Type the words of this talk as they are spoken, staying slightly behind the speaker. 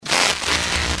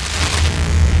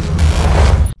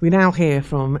We now hear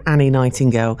from Annie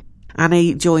Nightingale.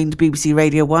 Annie joined BBC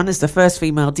Radio 1 as the first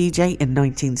female DJ in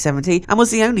 1970 and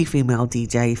was the only female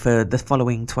DJ for the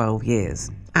following 12 years.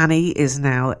 Annie is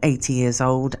now 80 years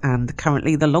old and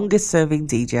currently the longest serving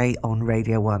DJ on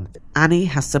Radio 1. Annie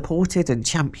has supported and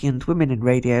championed women in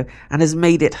radio and has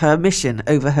made it her mission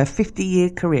over her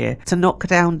 50-year career to knock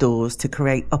down doors to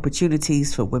create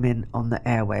opportunities for women on the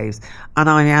airwaves. And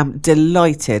I am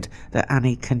delighted that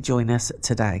Annie can join us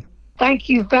today. Thank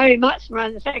you very much,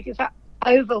 Miranda. Thank you for that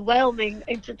overwhelming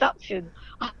introduction.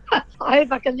 I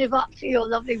hope I can live up to your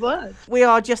lovely words. We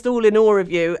are just all in awe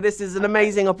of you. This is an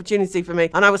amazing opportunity for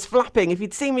me. And I was flapping. If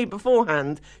you'd seen me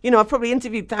beforehand, I've probably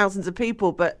interviewed thousands of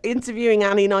people, but interviewing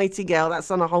Annie Nightingale,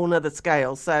 that's on a whole nother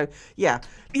scale. So, yeah,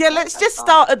 let's just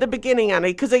start at the beginning,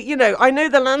 Annie, because, I know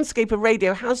the landscape of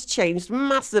radio has changed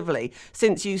massively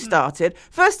since you started.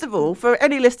 First of all, for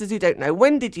any listeners who don't know,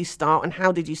 when did you start and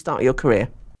how did you start your career?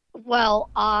 Well,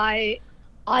 I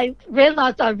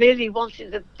realised I really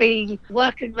wanted to be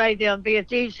working radio and be a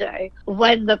DJ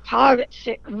when the pirate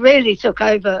ship really took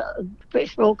over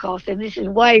British broadcasting. This is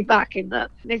way back in the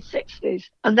mid-60s.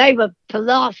 And they were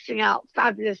blasting out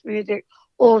fabulous music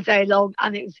all day long,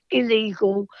 and it was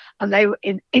illegal, and they were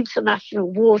in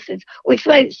international waters, which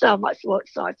made it so much more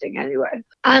exciting anyway.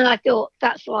 And I thought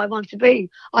that's what I want to be.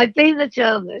 I'd been a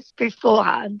journalist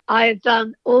beforehand. I had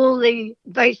done all the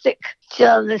basic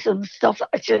journalism stuff that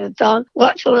I should have done,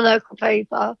 worked for a local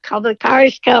paper, covered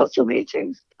parish council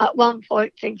meetings, at one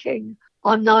point thinking,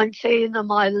 I'm 19 and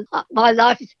my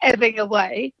life is ebbing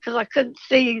away because I couldn't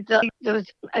see that there was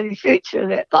any future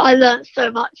in it. But I learned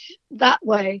so much that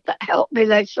way that helped me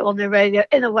later on the radio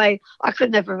in a way I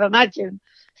could never have imagined.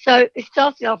 So it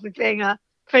started off with being a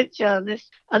print journalist,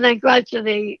 and then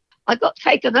gradually I got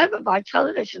taken over by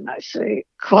television actually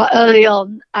quite early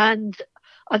on, and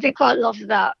I did quite a lot of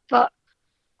that. But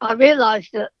I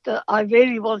realised that I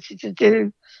really wanted to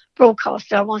do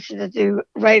broadcaster. I wanted to do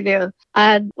radio.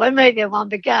 And when Radio 1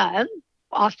 began,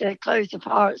 after they closed the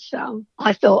Pirates down,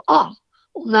 I thought, well,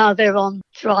 now they're on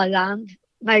dry land.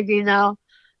 Maybe now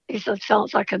is a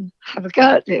chance I can have a go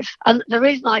at this. And the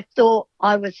reason I thought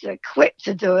I was equipped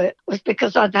to do it was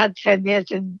because I'd had 10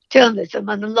 years in journalism,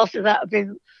 and a lot of that had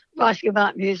been writing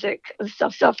about music and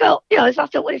stuff. So I felt, I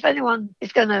thought, well, if anyone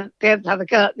is going to be able to have a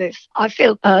go at this, I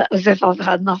feel as if I've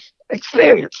had enough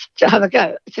experience to have a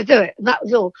go, to do it. And that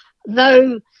was all.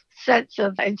 No sense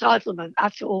of entitlement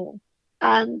at all.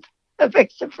 And a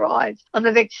big surprise and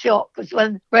a big shock was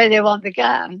when Radio 1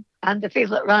 began and the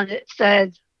people that ran it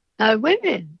said, no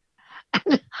women.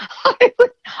 And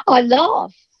I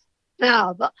laughed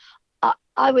now, but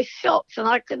I was shocked and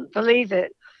I couldn't believe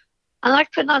it. And I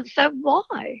couldn't understand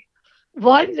why.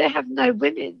 Why do they have no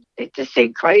women? It just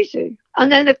seemed crazy.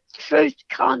 And then the truth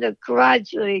kind of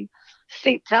gradually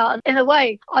seeped out. And in a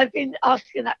way, I've been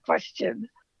asking that question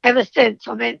ever since.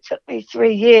 I mean, it took me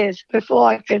 3 years before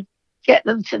I could get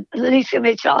them to at least give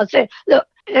me a chance. I said, look,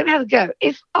 let me have a go.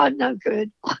 If I'm no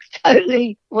good, I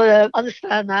totally will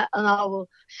understand that and I will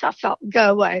shut up and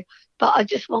go away. But I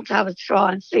just want to have a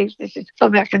try and see if this is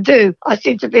something I can do. I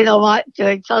seem to be all right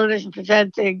doing television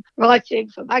presenting, writing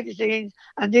for magazines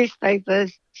and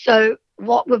newspapers. So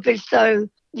what would be so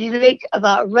unique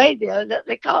about radio that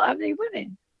they can't have any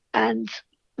women? And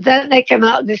then they came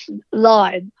out with this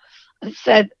line and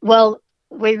said, well,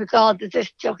 we regard the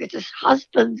disc jockeys as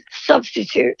husband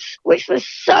substitutes, which was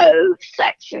so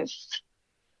sexist.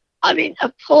 I mean,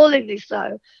 appallingly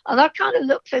so. And I kind of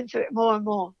looked into it more and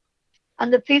more.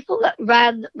 And the people that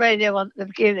ran Radio 1 at the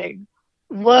beginning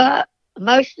were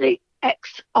mostly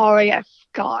ex-RAF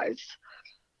guys.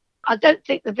 I don't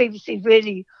think the BBC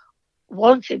really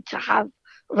wanted to have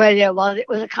Radio 1. It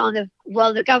was a kind of,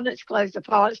 well, the government's closed the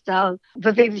parts down.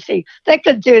 The BBC, they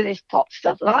could do this pop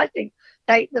stuff. And I think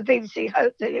the BBC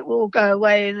hoped that it will all go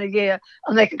away in a year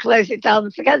and they could close it down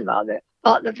and forget about it.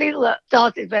 But the people that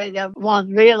started Radio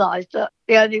 1 realised that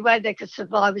the only way they could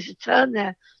survive was to turn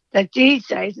their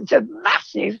DJs into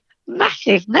massive,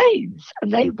 massive names.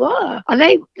 And they were. And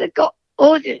they got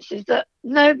audiences that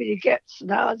nobody gets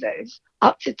nowadays,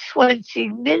 up to 20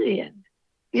 million.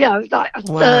 Like a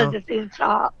third of the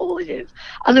entire audience.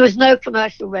 And there was no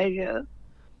commercial radio.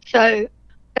 So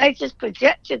they just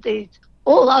projected these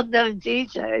all unknown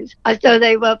DJs as though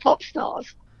they were pop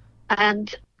stars.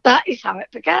 And that is how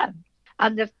it began.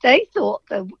 And if they thought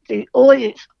that the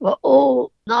audience were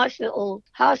all nice little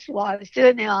housewives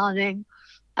doing the ironing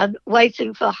and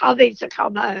waiting for hubby to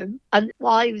come home, and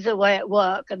while he was away at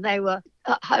work and they were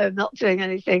at home not doing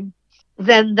anything,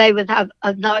 then they would have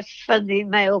a nice, friendly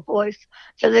male voice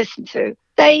to listen to.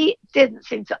 They didn't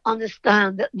seem to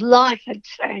understand that life had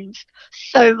changed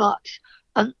so much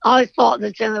And I was part of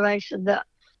the generation that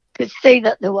could see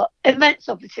that there were immense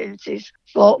opportunities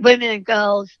for women and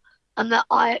girls, and that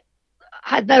I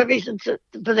had no reason to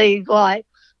believe why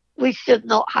we should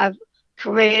not have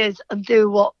careers and do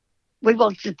what we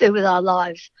wanted to do with our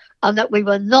lives, and that we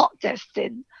were not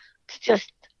destined to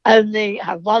just only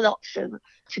have one option,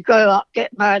 to grow up,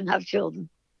 get married and have children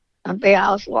and be a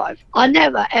housewife. I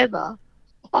never, ever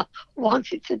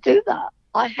wanted to do that.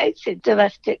 I hated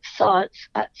domestic science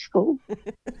at school.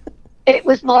 It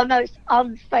was my most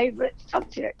unfavourite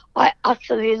subject. I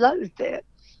utterly loathed it.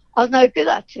 I was no good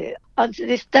at it. And to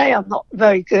this day, I'm not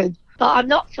very good. But I'm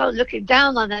not sort of looking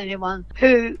down on anyone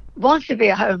who wants to be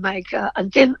a homemaker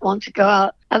and didn't want to go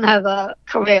out and have a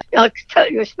career. I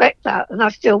totally respect that, and I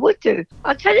still would do.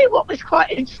 I'll tell you what was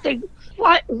quite interesting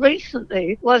quite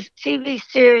recently was a TV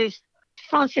series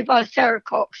sponsored by Sarah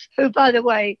Cox, who, by the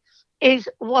way, is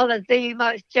one of the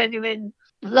most genuine,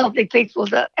 lovely people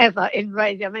that ever in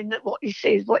radio. I mean, that what you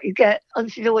see is what you get,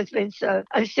 and she's always been so.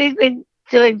 And she's been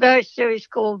doing various series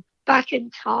called Back in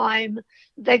Time.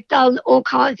 They've done all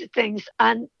kinds of things,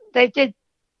 and they did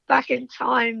Back in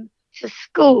Time to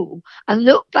school and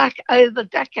look back over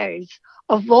decades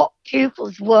of what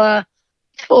pupils were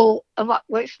taught and what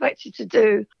were expected to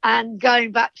do, and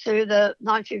going back to the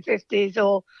 1950s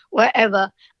or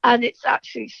wherever. And it's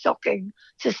actually shocking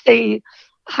to see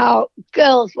how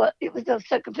girls were, it was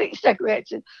so completely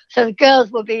segregated. So the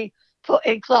girls would be put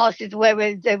in classes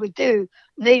where they would do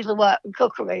needlework and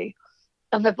cookery,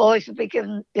 and the boys would be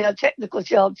given, technical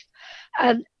jobs.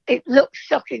 And it looks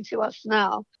shocking to us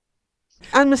now.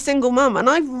 I'm a single mum, and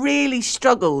I've really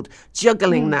struggled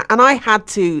juggling that. And I had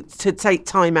to take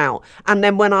time out. And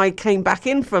then when I came back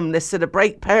in from this sort of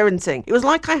break parenting, it was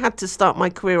like I had to start my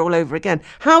career all over again.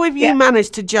 How have you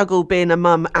managed to juggle being a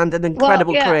mum and an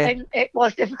incredible career? And it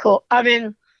was difficult. I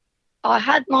mean, I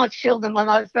had my children when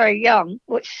I was very young,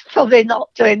 which is probably not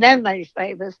doing them many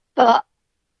favours, but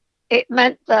it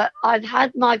meant that I'd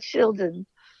had my children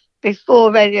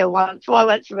before Radio 1, so I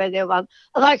went to Radio 1,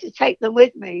 and I could take them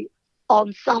with me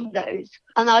on Sundays,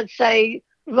 and I'd say,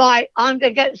 right, I'm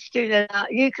going to get the studio out,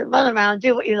 you can run around,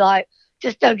 do what you like,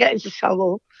 just don't get into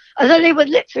trouble. And then they would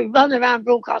literally run around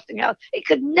broadcasting out. It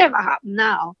could never happen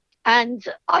now. And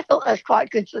I thought that was quite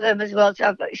good for them as well, to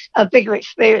have a bigger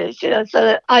experience, so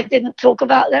that I didn't talk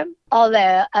about them are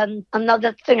there. And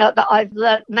another thing that I've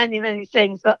learned many, many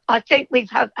things, but I think we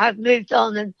have moved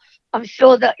on, and I'm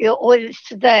sure that your audience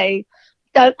today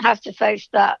don't have to face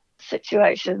that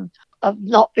situation of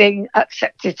not being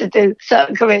accepted to do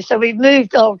certain careers. So we've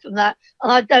moved on from that,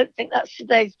 and I don't think that's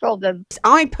today's problem.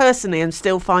 I personally am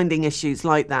still finding issues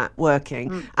like that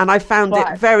working, and I found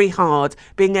it very hard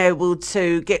being able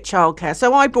to get childcare.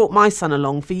 So I brought my son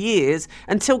along for years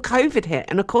until COVID hit,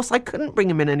 and of course I couldn't bring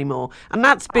him in anymore. And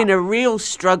that's been a real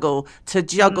struggle to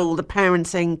juggle the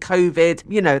parenting,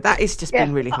 COVID, that has just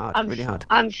been really hard, really hard.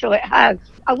 I'm sure it has.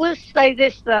 I will say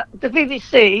this, that the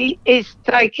BBC is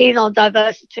very keen on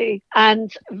diversity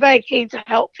and very keen to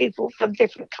help people from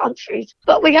different countries.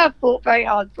 But we have fought very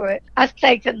hard for it. It's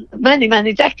taken many,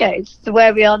 many decades to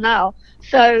where we are now.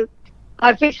 So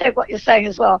I appreciate what you're saying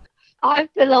as well. I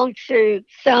belong to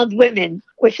Sound Women,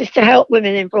 which is to help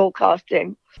women in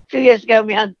broadcasting. A few years ago,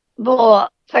 we had more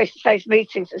face-to-face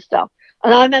meetings and stuff.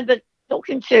 And I remember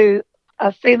talking to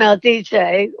a female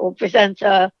DJ or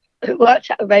presenter who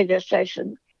worked at a radio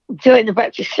station doing the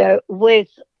breakfast show with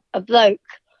a bloke.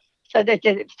 So they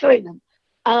did it between them.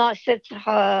 And I said to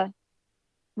her,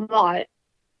 right,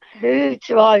 who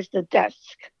drives the desk?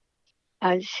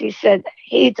 And she said,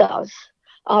 he does.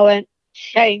 I went,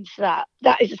 change that.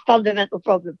 That is a fundamental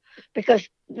problem, because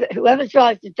whoever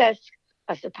drives the desk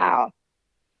has the power.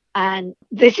 And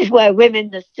this is where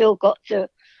women have still got to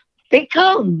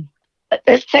become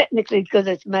as technically good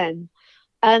as men.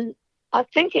 And I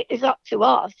think it is up to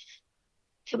us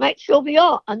to make sure we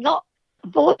are, and not.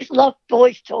 Boys love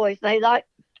boys' toys. They like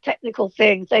technical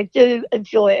things. They do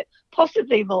enjoy it,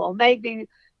 possibly more. Maybe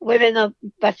women are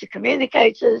better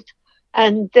communicators,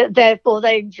 and therefore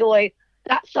they enjoy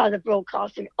that side of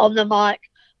broadcasting on the mic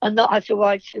and not have to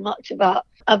worry too much about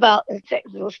the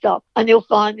technical stuff. And you'll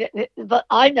find it. But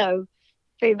I know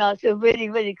females who are really,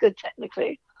 really good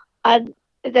technically, and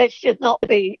there should not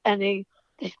be any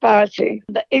disparity.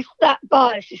 But if that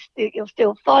bias is you're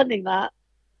still finding that,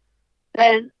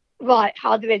 then right,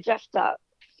 how do we address that?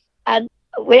 And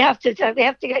we have to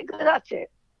get good at it.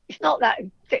 It's not that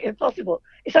impossible.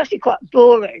 It's actually quite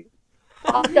boring.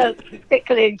 I don't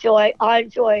particularly enjoy. I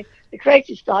enjoy the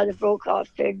creative side of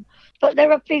broadcasting, but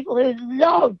there are people who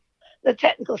love the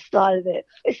technical side of it.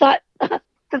 It's like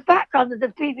the background of the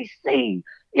BBC.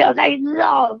 They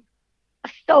love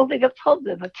solving a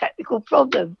problem, a technical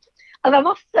problem. And I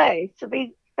must say, to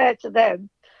be fair to them,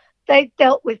 they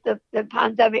dealt with the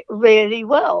pandemic really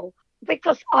well,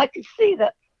 because I could see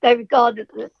that they regarded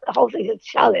this whole thing as a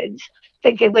challenge,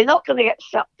 thinking we're not going to get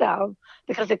shut down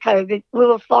because of COVID, we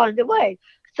will find a way.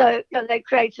 So they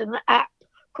created an app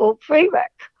called Prereq,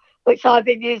 which I've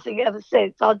been using ever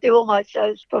since. I do all my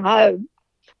shows from home.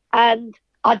 And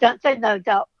I don't say no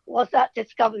doubt, was that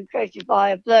discovered and created by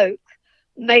a bloke?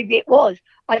 Maybe it was.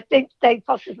 I think they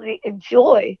possibly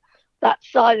enjoy that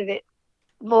side of it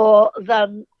more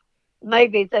than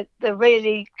maybe the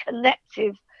really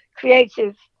connective,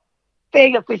 creative,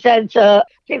 being a presenter,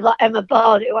 people like Emma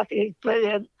Barnett, who I think is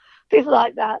brilliant, people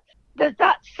like that. There's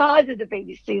that side of the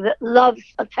BBC that loves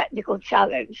a technical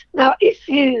challenge. Now, if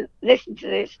you listen to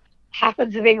this,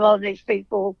 happen to be one of these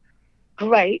people,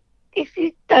 great. If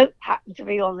you don't happen to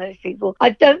be one of those people,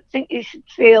 I don't think you should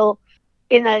feel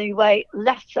in any way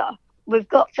lesser. We've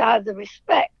got to have the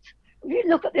respect. If you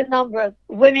look at the number of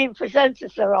women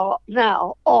presenters there are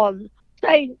now on,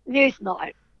 say,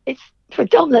 Newsnight, it's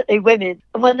predominantly women.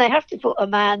 And when they have to put a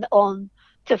man on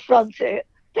to front it,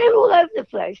 they're all over the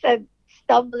place. They're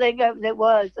stumbling over their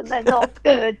words, and they're not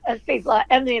good as people like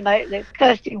Emily Maitland,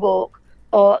 Kirsty Walk,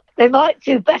 or they might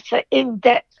do better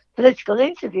in-depth political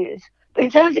interviews. But in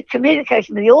terms of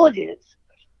communication with the audience,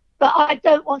 but I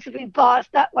don't want to be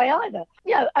biased that way either.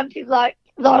 And people like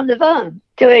Lauren Laverne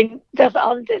doing Desert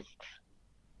Island Discs.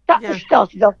 That was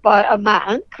started off by a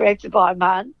man, created by a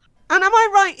man. And am I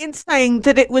right in saying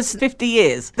that it was 50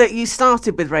 years that you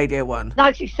started with Radio 1?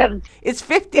 1970. It's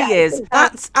 50 years.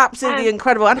 That's absolutely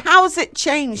incredible. And how has it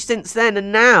changed since then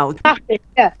and now?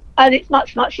 Yeah, and it's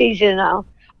much, much easier now.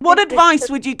 What advice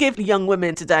would you give young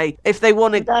women today if they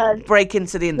want to break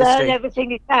into the industry? Learn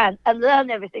everything you can, and learn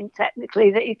everything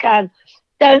technically that you can.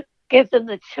 Don't give them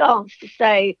the chance to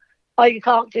say, oh, you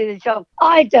can't do the job.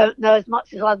 I don't know as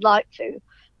much as I'd like to.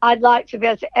 I'd like to be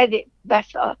able to edit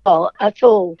better at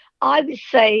all. I would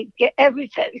say get every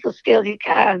technical skill you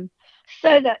can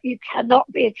so that you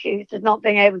cannot be accused of not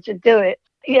being able to do it.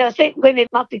 I think women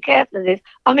must be careful of this.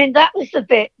 I mean, that was the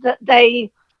bit that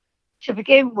they, to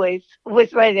begin with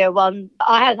Radio 1,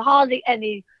 I had hardly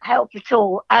any help at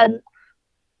all. And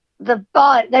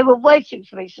they were waiting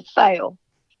for me to fail.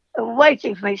 They were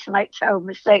waiting for me to make terrible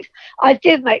mistakes. I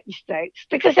did make mistakes,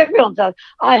 because everyone does.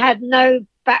 I had no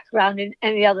background in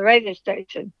any other radio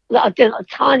station. I did a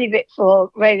tiny bit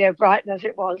for Radio Brighton as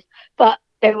it was, but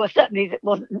it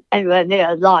wasn't anywhere near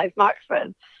a live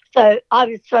microphone. So I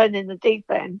was thrown in the deep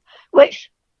end,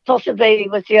 which possibly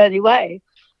was the only way.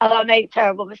 And I made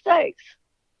terrible mistakes.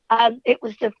 And it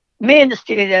was me in the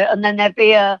studio, and then there'd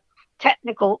be a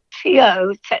technical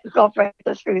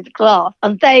operator through the class,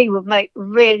 and they would make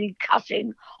really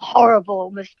cutting,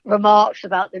 horrible remarks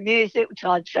about the music which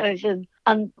I'd chosen.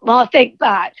 And when I think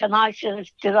back, and I should have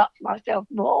stood up for myself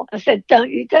more and said, don't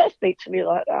you dare speak to me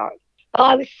like that. But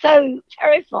I was so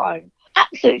terrifying.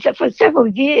 Absolutely. For several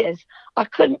years, I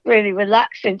couldn't really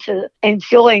relax into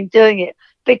enjoying doing it,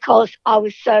 because I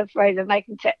was so afraid of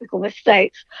making technical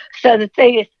mistakes. So the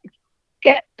thing is,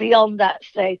 get beyond that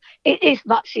stage. It is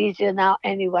much easier now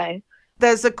anyway.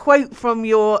 There's a quote from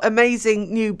your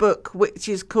amazing new book, which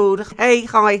is called Hey,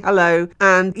 Hi, Hello.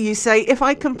 And you say, if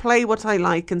I can play what I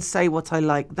like and say what I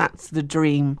like, that's the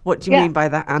dream. What do you mean by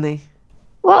that, Annie?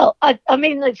 Well, I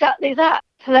mean exactly that.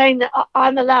 Playing that,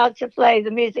 I'm allowed to play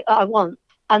the music I want.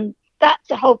 And that's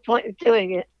the whole point of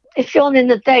doing it. If you're on in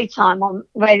the daytime on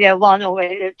Radio 1 or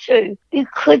Radio 2, you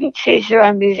couldn't choose your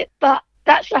own music. But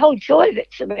that's the whole joy of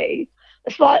it to me.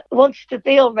 That's why I wanted to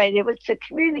be on radio, was to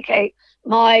communicate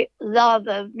my love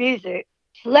of music,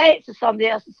 play it to somebody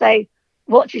else and say,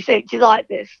 what do you think? Do you like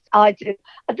this? I do.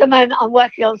 At the moment, I'm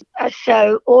working on a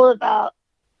show all about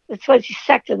the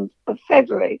 22nd of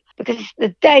February, because the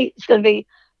date is going to be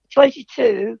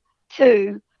 22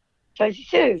 to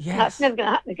 22. Yes. That's never going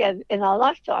to happen again in our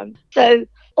lifetime. So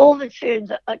all the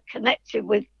tunes are connected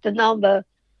with that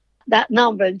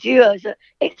number and duos.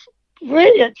 It's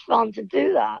brilliant fun to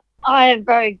do that. I am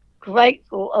very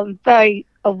grateful and very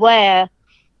aware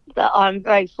that I'm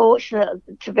very fortunate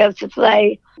to be able to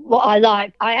play what I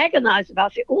like. I agonise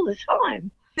about it all the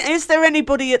time. Is there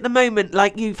anybody at the moment,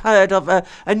 like you've heard of,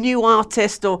 a new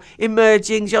artist or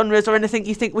emerging genres or anything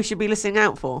you think we should be listening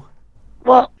out for?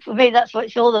 Well, for me, that's what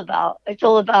it's all about. It's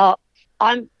all about,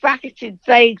 I'm bracketed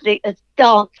vaguely as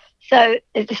dance, so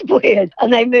it's weird.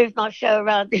 And they move my show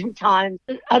around in time.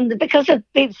 And because of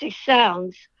BBC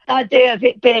Sounds, the idea of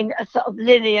it being a sort of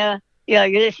linear,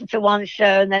 you listen to one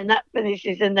show and then that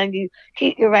finishes and then you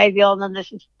keep your radio on and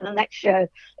listen to the next show.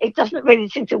 It doesn't really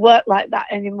seem to work like that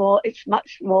anymore. It's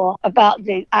much more about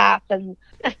the app, and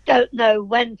I don't know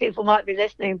when people might be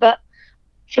listening, but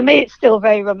to me it's still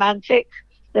very romantic.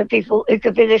 There are people who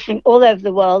could be listening all over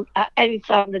the world at any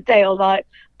time of the day or night,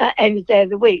 at any day of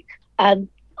the week. And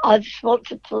I just want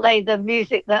to play the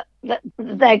music that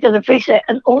they're going to appreciate.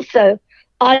 And also,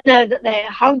 I know that they're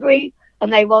hungry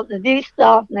and they want the new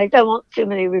stuff and they don't want too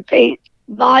many repeats.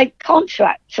 My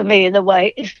contract, to me, in a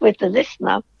way, is with the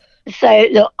listener to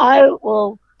say, look, I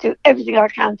will do everything I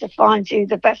can to find you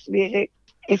the best music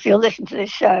if you'll listen to this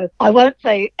show. I won't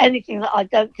play anything that I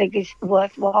don't think is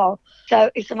worthwhile. So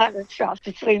it's a matter of trust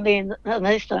between me and the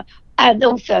listener, and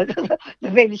also the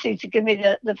BBC to give me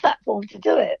the platform to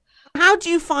do it. How do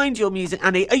you find your music,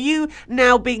 Annie? Are you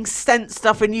now being sent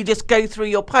stuff and you just go through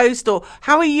your post, or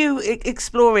how are you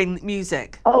exploring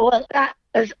music? Oh, well, that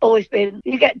has always been,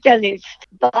 you get deluged,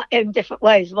 but in different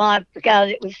ways. When I began,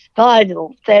 it was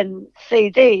vinyl, then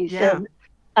CDs,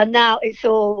 and now it's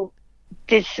all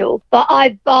digital. But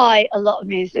I buy a lot of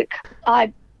music.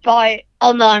 I buy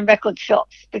online record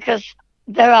shops because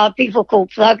there are people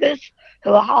called pluggers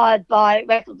who are hired by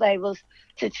record labels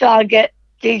to try and get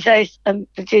DJs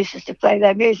and producers to play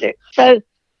their music. So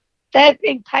they're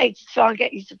being paid to try and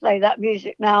get you to play that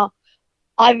music. Now,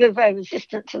 I'm very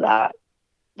resistant to that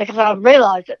because I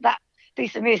realise that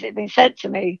piece of music being sent to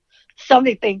me,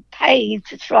 somebody's being paid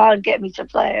to try and get me to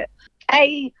play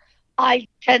it. I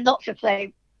tend not to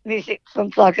play music from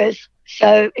pluggers,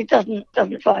 so it doesn't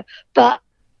apply. But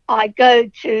I go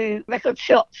to record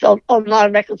shops,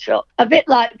 online record shops, a bit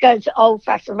like going to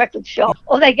old-fashioned record shop,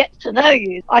 or they get to know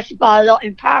you. I should buy a lot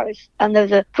in Paris, and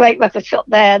there's a great record shop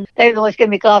there, and they would always give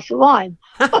me a glass of wine.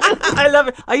 I love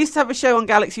it. I used to have a show on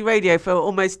Galaxy Radio for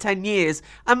almost 10 years,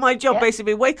 and my job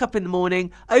basically wake up in the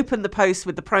morning, open the post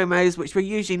with the promos, which were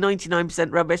usually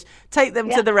 99% rubbish, take them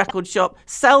to the record shop,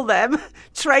 sell them,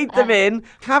 trade them in,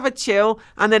 have a chill,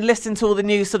 and then listen to all the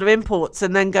new sort of imports,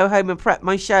 and then go home and prep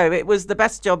my show. It was the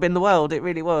best job in the world. It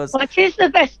really was. Well, it is the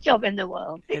best job in the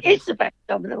world. It is the best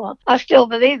job in the world. I still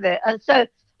believe it. And so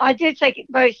I do take it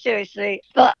very seriously,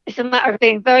 but it's a matter of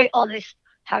being very honest,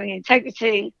 having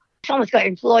integrity. Someone's got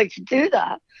employed to do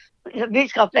that. The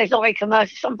music I play is not very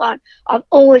commercial. Sometimes I'm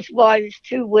always worried it's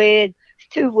too weird, it's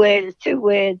too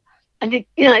weird. And,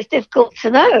 it's difficult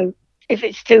to know if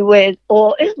it's too weird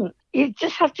or isn't. You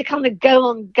just have to kind of go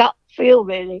on gut feel,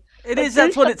 really. It is,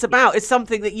 that's what it's about. It's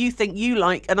something that you think you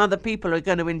like and other people are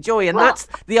going to enjoy. And that's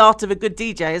the art of a good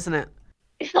DJ, isn't it?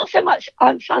 It's not so much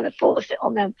I'm trying to force it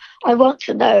on them. I want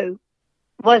to know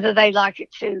whether they like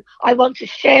it too. I want to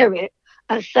share it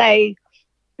and say,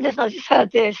 listen, I just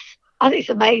heard this. I think it's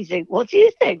amazing. What do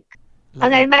you think?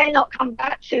 And they may not come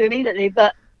back to you immediately,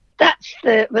 but that's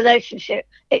the relationship.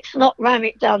 It's not ramming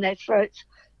it down their throats.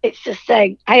 It's just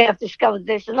saying, hey, I've discovered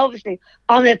this. And obviously,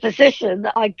 I'm in a position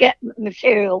that I get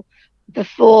material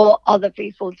before other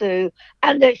people do.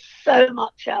 And there's so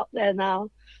much out there now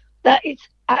that it's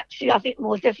actually, I think,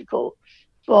 more difficult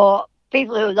for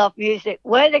people who love music.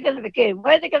 Where they're going to begin,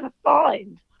 where they're going to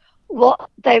find what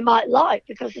they might like,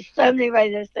 because there's so many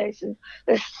radio stations,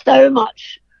 there's so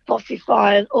much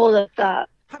Spotify and all of that.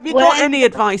 Have you got any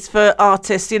advice for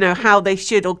artists, how they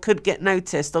should or could get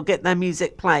noticed or get their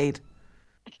music played?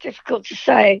 It's difficult to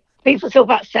say. People talk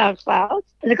about SoundCloud.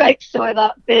 And the great story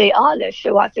about Billie Eilish,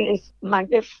 who I think is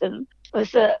magnificent,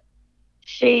 was that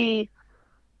she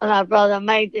and her brother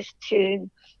made this tune,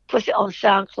 put it on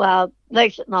SoundCloud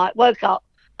late at night, woke up,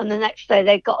 and the next day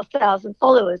they got 1,000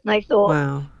 followers. And they thought,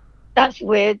 wow, that's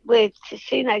weird. We're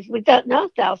teenagers. We don't know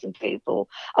 1,000 people.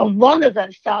 And one of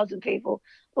those 1,000 people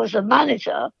was a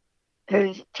manager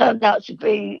who turned out to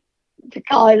be the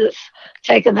guy that's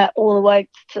taken that all the way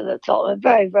to the top. And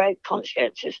very, very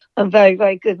conscientious and very,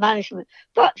 very good management.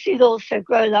 But she'd also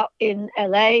grown up in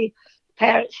LA,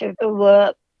 parents who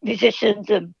were musicians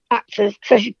and actors.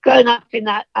 So she'd grown up in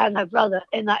that, and her brother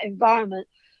in that environment,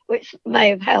 which may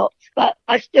have helped. But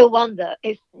I still wonder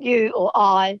if you or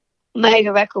I made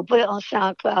a record, put it on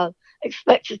SoundCloud,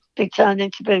 expect it to be turned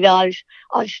into Billie Eilish,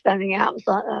 understanding albums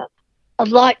like that. I'd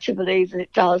like to believe that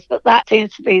it does, but that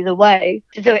seems to be the way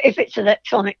to do it. If it's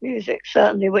electronic music,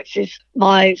 certainly, which is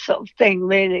my sort of thing,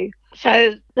 really.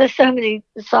 So there's so many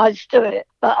sides to it,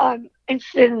 but I'm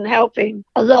interested in helping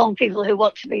along people who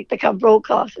want to become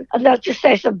broadcasters. And I'll just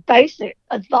say some basic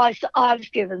advice that I was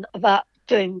given about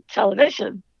doing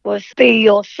television was be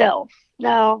yourself.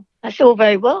 Now, that's all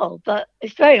very well, but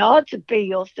it's very hard to be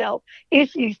yourself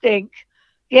if you think,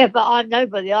 yeah, but I'm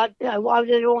nobody. Why would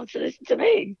anyone want to listen to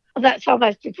me? And that's how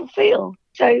most people feel.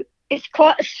 So it's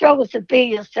quite a struggle to be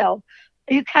yourself.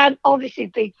 You can obviously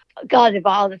be guided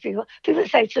by other people. People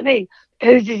say to me,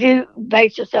 who did you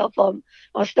base yourself on?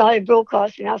 I started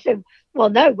broadcasting. I said, well,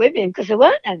 no, women, because there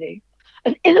weren't any.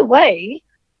 And in a way,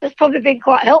 that's probably been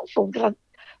quite helpful, because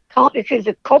I can't be accused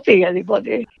of copying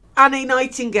anybody. Annie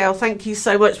Nightingale, thank you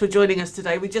so much for joining us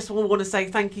today. We just all want to say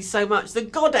thank you so much. The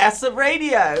goddess of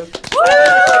radio.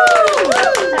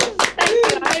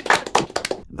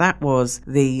 That was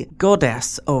the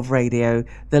goddess of radio,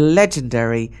 the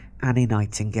legendary Annie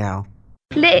Nightingale.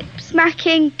 Lip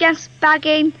smacking, gas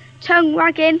bagging, tongue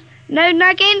wagging, no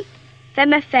nagging,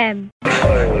 Fem FM.